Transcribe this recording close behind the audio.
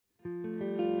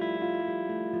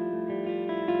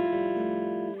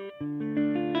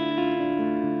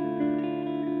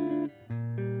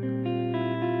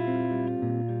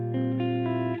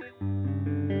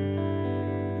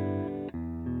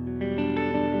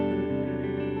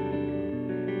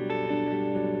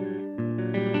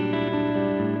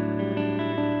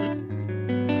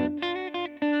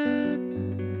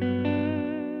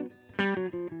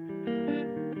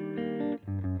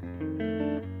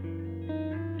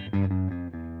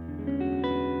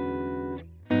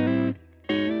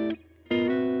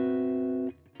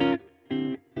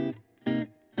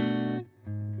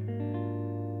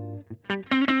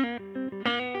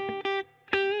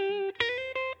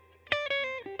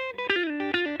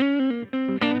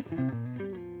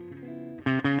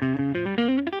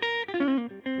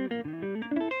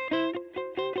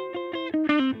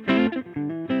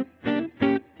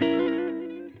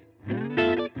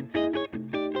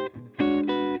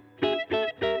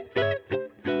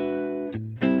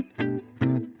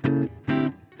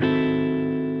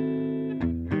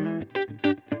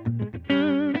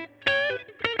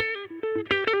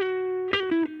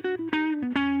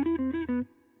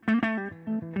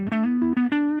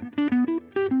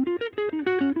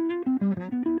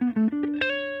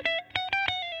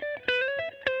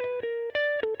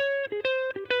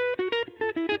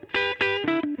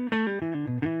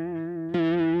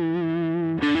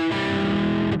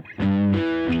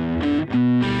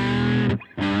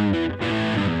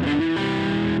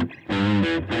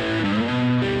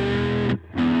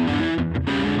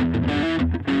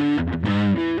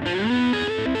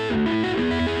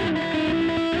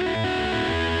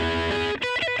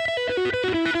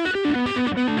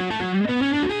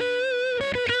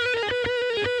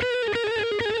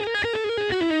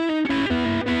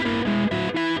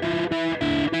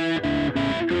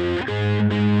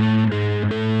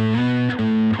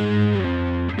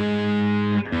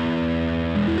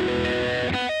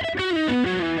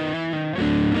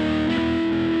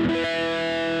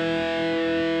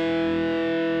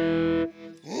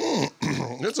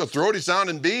It's a throaty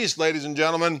sounding beast, ladies and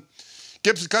gentlemen.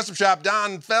 Gibson Custom Shop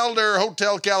Don Felder,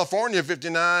 Hote California,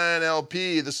 59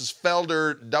 LP. This is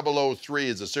Felder 003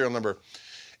 is the serial number.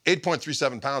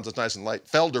 8.37 pounds, it's nice and light.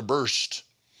 Felder Burst.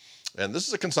 And this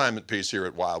is a consignment piece here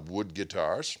at Wildwood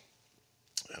Guitars.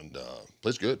 And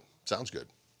plays good, sounds good.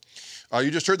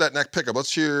 You just heard that neck pickup.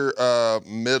 Let's hear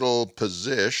middle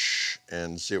position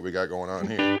and see what we got going on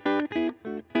here.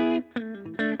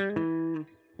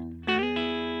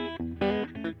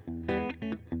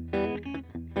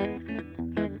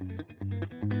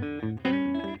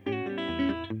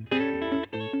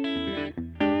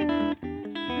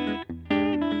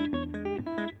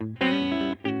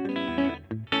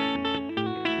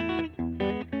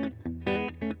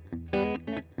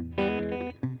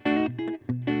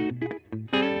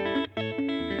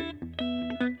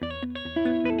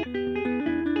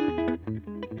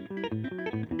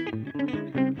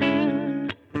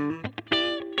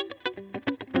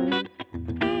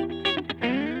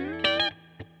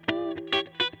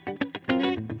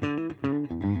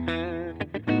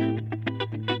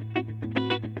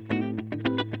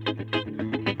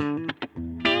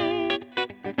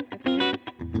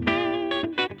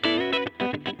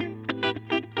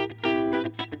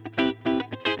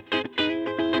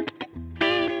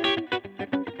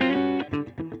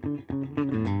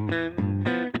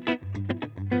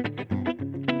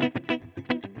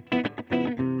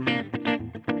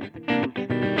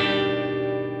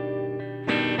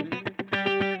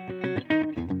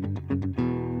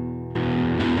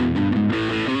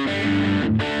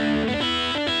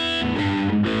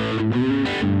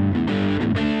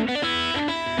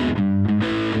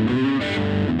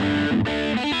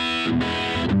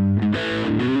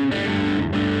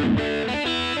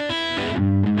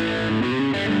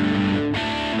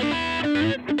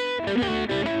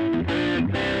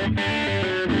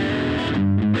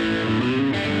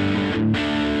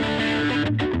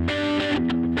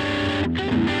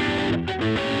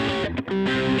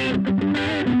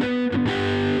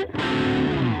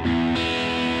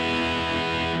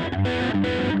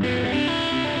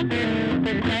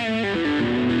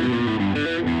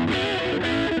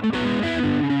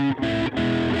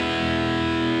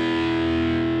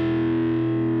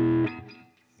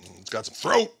 Got some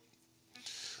throat.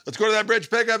 Let's go to that bridge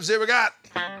pickup, see what we got.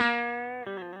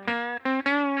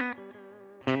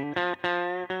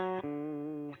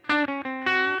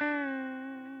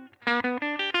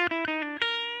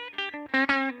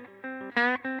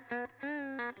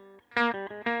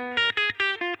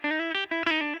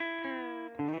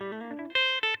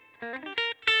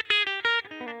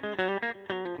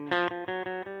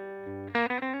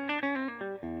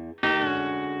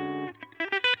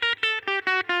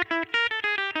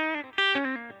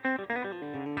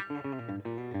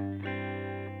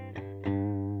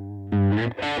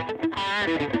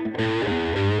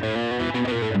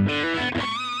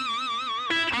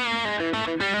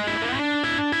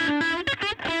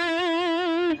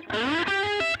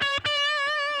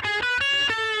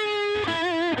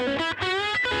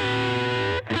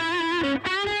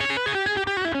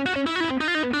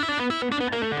 There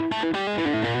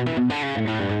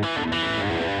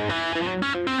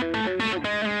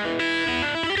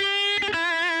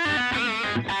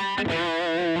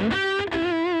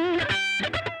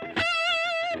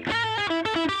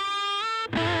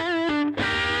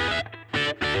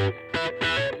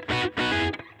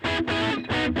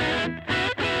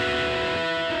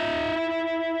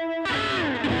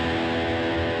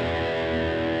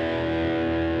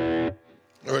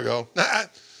we go.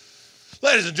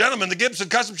 Ladies and gentlemen, the Gibson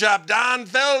Custom Shop Don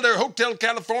Felder, Hote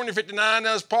California, 59.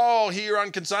 That's Paul here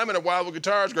on consignment at Wildwood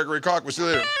Guitars. Gregory Koch. We'll see you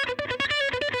later.